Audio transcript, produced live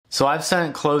So I've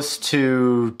sent close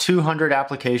to 200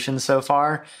 applications so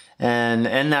far, and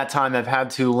in that time I've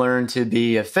had to learn to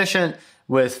be efficient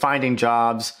with finding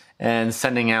jobs and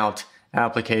sending out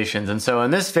applications. And so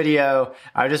in this video,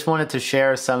 I just wanted to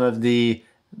share some of the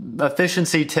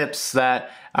efficiency tips that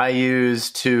I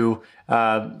use to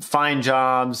find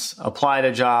jobs, apply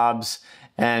to jobs,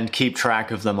 and keep track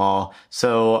of them all.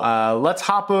 So let's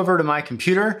hop over to my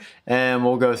computer and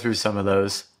we'll go through some of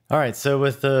those. All right, so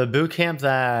with the bootcamp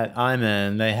that I'm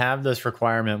in, they have this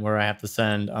requirement where I have to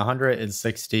send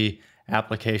 160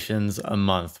 applications a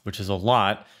month, which is a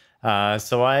lot.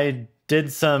 So I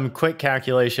did some quick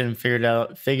calculation, figured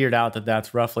out that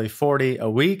that's roughly 40 a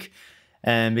week.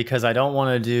 And because I don't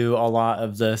want to do a lot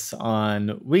of this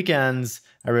on weekends,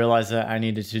 I realized that I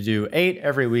needed to do 8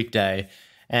 every weekday.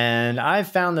 And I've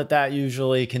found that that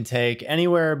usually can take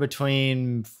anywhere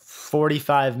between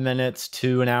 45 minutes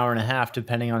to an hour and a half,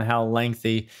 depending on how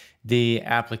lengthy the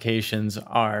applications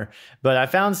are. But I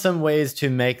found some ways to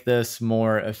make this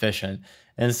more efficient.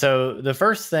 And so the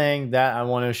first thing that I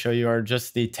want to show you are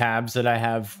just the tabs that I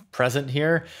have present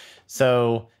here.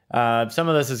 So some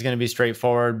of this is going to be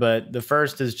straightforward, but the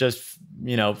first is just,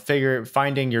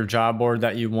 finding your job board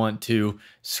that you want to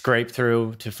scrape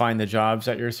through to find the jobs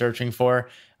that you're searching for.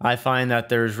 I find that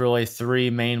there's really 3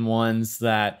 main ones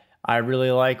that I really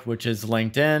like, which is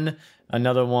LinkedIn.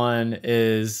 Another one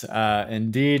is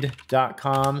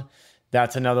Indeed.com.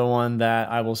 That's another one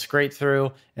that I will scrape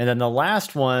through. And then the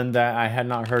last one that I had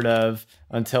not heard of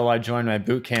until I joined my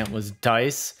bootcamp was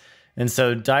Dice. And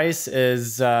so Dice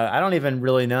is, I don't even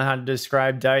really know how to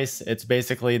describe Dice. It's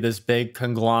basically this big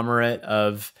conglomerate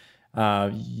of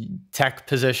tech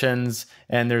positions,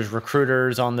 and there's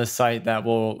recruiters on this site that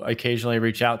will occasionally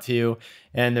reach out to you.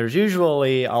 And there's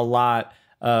usually a lot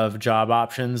of job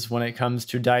options when it comes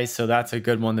to Dice, so that's a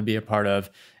good one to be a part of.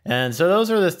 And so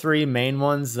those are the 3 main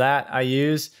ones that I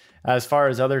use. As far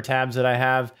as other tabs that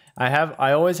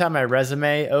I always have my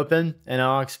resume open, and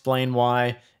I'll explain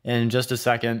why in just a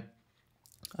second.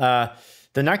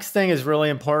 The next thing is really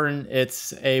important.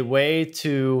 It's a way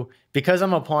to, because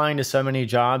I'm applying to so many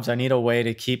jobs, I need a way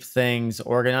to keep things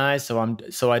organized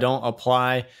so I don't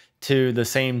apply to the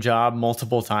same job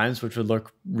multiple times, which would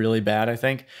look really bad, I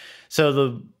think. So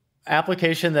the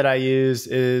application that I use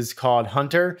is called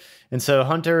Hunter. And so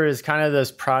Hunter is kind of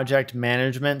this project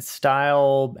management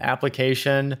style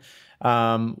application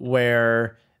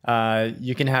where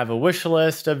you can have a wish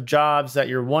list of jobs that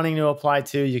you're wanting to apply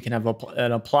to. You can have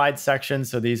an applied section.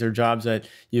 So these are jobs that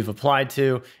you've applied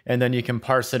to, and then you can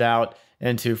parse it out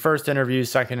into first interview,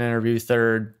 second interview,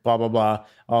 third, blah, blah, blah,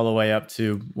 all the way up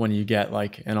to when you get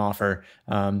like an offer.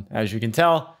 As you can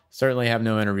tell, certainly have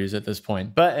no interviews at this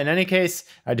point. But in any case,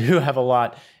 I do have a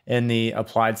lot in the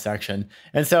applied section.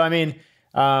 And so,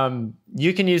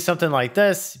 you can use something like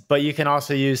this, but you can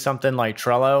also use something like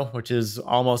Trello, which is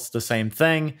almost the same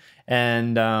thing.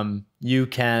 And you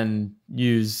can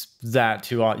use something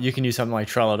like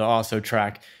Trello to also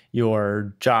track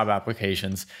your job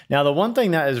applications. Now, the one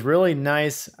thing that is really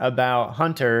nice about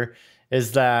Hunter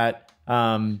is that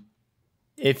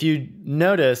if you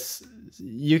notice,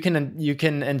 you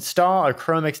can install a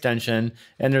Chrome extension,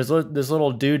 and there's this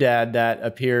little doodad that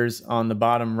appears on the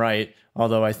bottom right,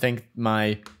 although I think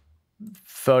my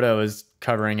photo is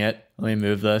covering it. Let me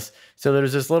move this. So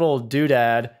there's this little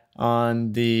doodad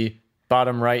on the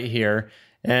bottom right here.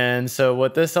 And so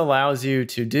what this allows you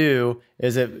to do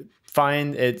is it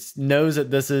knows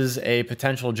that this is a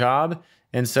potential job.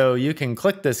 And so you can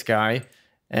click this guy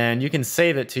and you can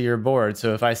save it to your board.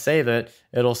 So if I save it,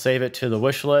 it'll save it to the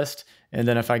wish list. And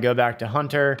then if I go back to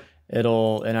Hunter,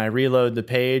 and I reload the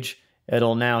page,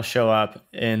 it'll now show up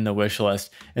in the wish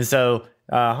list. And so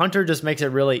Hunter just makes it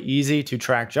really easy to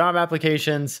track job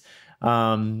applications.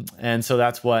 And so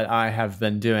that's what I have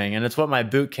been doing. And it's what my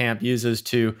bootcamp uses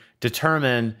to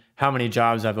determine how many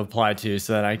jobs I've applied to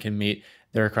so that I can meet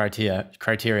their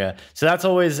criteria. So that's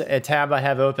always a tab I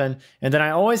have open. And then I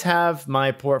always have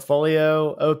my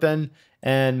portfolio open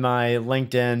and my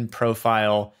LinkedIn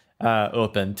profile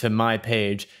open to my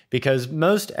page, because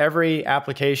most every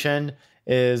application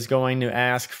is going to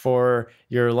ask for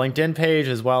your LinkedIn page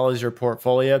as well as your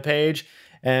portfolio page.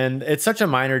 And it's such a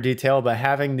minor detail, but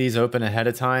having these open ahead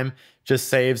of time just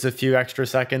saves a few extra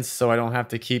seconds, so I don't have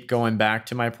to keep going back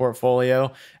to my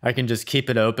portfolio. I can just keep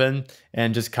it open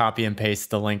and just copy and paste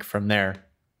the link from there.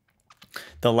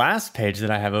 The last page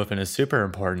that I have open is super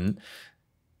important.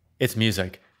 It's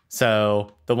music.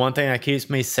 So the one thing that keeps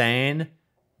me sane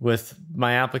with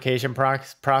my application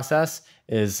process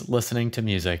is listening to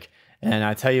music. And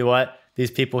I tell you what, these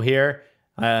people here,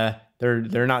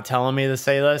 they're not telling me to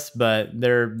say this, but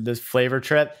they're this Flavor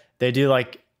Trip. They do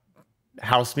like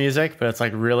house music, but it's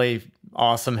like really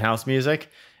awesome house music.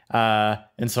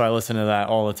 And so I listen to that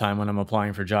all the time when I'm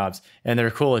applying for jobs, and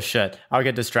they're cool as shit. I'll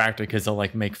get distracted because they'll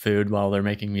like make food while they're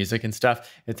making music and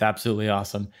stuff. It's absolutely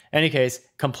awesome. Any case,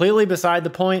 completely beside the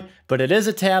point, but it is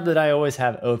a tab that I always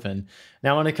have open.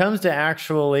 Now, when it comes to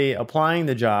actually applying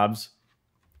the jobs,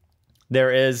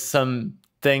 there is some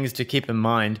things to keep in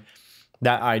mind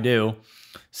that I do.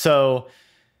 So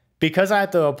because I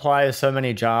have to apply to so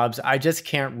many jobs, I just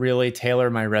can't really tailor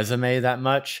my resume that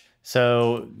much.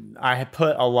 So I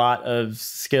put a lot of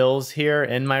skills here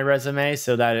in my resume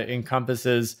so that it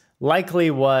encompasses likely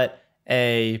what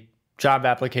a job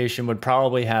application would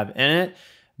probably have in it.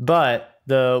 But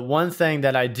the one thing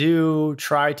that I do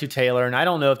try to tailor, and I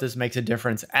don't know if this makes a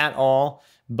difference at all,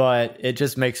 but it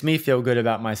just makes me feel good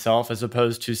about myself as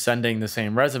opposed to sending the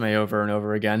same resume over and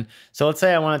over again. So let's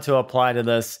say I wanted to apply to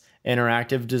this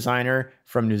interactive designer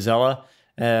from Newzella.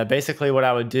 Basically what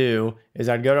I would do is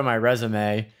I'd go to my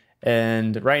resume,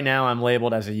 and right now I'm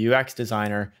labeled as a UX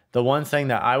designer. The one thing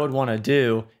that I would want to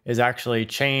do is actually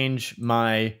change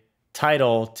my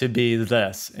title to be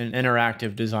this, an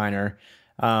interactive designer.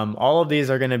 All of these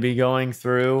are going to be going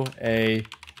through a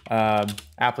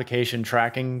application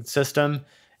tracking system.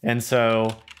 And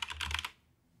so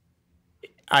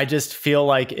I just feel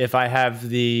like if I have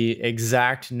the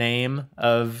exact name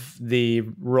of the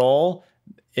role,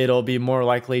 it'll be more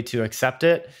likely to accept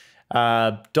it.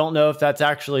 Don't know if that's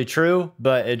actually true,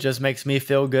 but it just makes me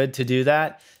feel good to do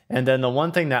that. And then the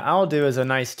one thing that I'll do is a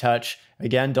nice touch.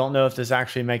 Again, don't know if this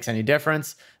actually makes any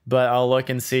difference, but I'll look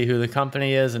and see who the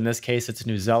company is. In this case, it's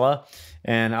Newzella,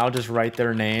 and I'll just write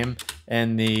their name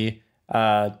in the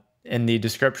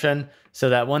description so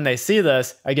that when they see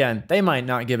this, again, they might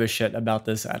not give a shit about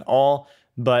this at all.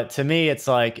 But to me, it's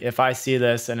like if I see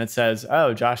this and it says,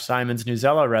 oh, Josh Simon's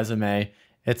Newzella resume,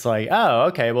 it's like, oh,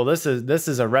 okay, well, this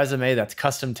is a resume that's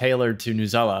custom tailored to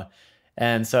Newzella.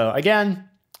 And so again,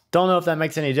 don't know if that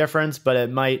makes any difference, but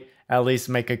it might at least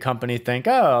make a company think,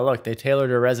 oh, look, they tailored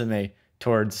a resume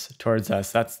towards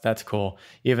us. That's cool.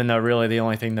 Even though really the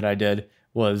only thing that I did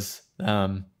was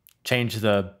change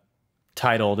the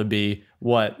title to be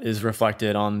what is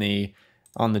reflected on the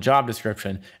job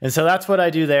description. And so that's what I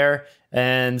do there.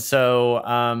 And so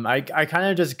I kind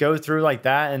of just go through like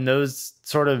that, and those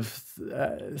sort of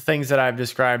things that I've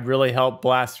described really help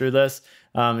blast through this.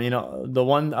 The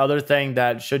one other thing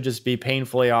that should just be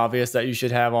painfully obvious that you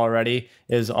should have already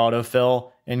is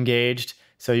autofill engaged.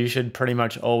 So you should pretty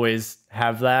much always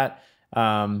have that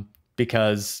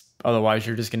because otherwise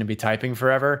you're just going to be typing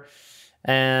forever.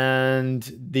 And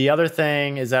the other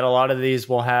thing is that a lot of these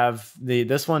will have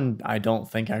this one I don't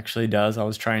think actually does. I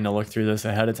was trying to look through this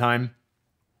ahead of time.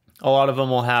 A lot of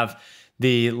them will have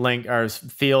the link or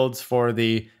fields for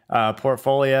the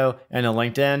portfolio and a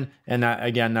LinkedIn. And that,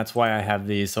 again, that's why I have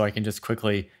these, so I can just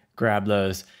quickly grab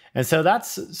those. And so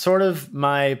that's sort of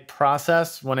my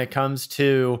process when it comes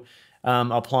to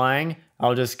applying.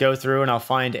 I'll just go through and I'll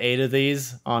find 8 of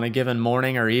these on a given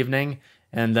morning or evening,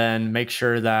 and then make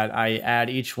sure that I add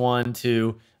each one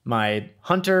to my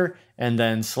Hunter and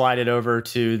then slide it over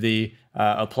to the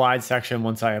applied section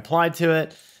once I applied to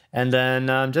it. And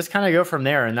then just kind of go from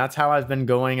there. And that's how I've been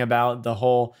going about the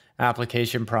whole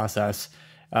application process.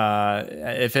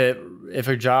 If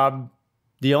a job,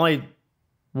 the only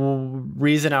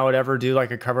reason I would ever do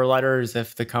like a cover letter is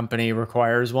if the company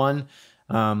requires one.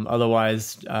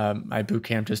 Otherwise, my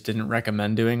bootcamp just didn't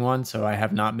recommend doing one. So I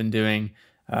have not been doing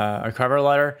a cover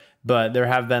letter, but there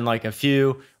have been like a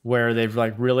few where they've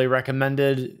like really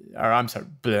recommended, or I'm sorry,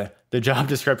 the job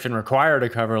description required a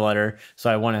cover letter. So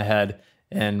I went ahead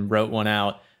and wrote one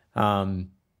out and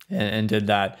did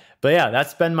that. But yeah,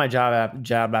 that's been my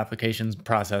job applications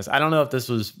process. I don't know if this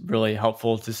was really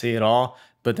helpful to see at all,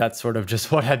 but that's sort of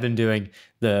just what I've been doing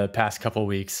the past couple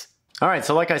weeks. All right,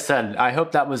 so like I said, I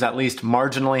hope that was at least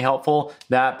marginally helpful.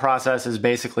 That process is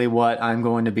basically what I'm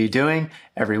going to be doing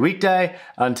every weekday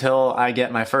until I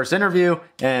get my first interview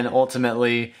and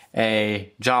ultimately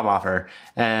a job offer.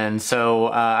 And so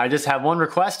I just have one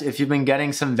request. If you've been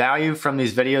getting some value from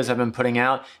these videos I've been putting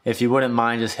out, if you wouldn't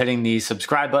mind just hitting the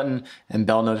subscribe button and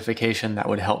bell notification, that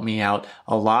would help me out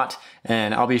a lot.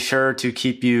 And I'll be sure to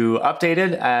keep you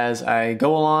updated as I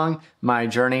go along my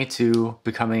journey to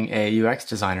becoming a UX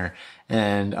designer.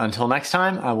 And until next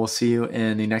time, I will see you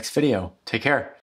in the next video. Take care.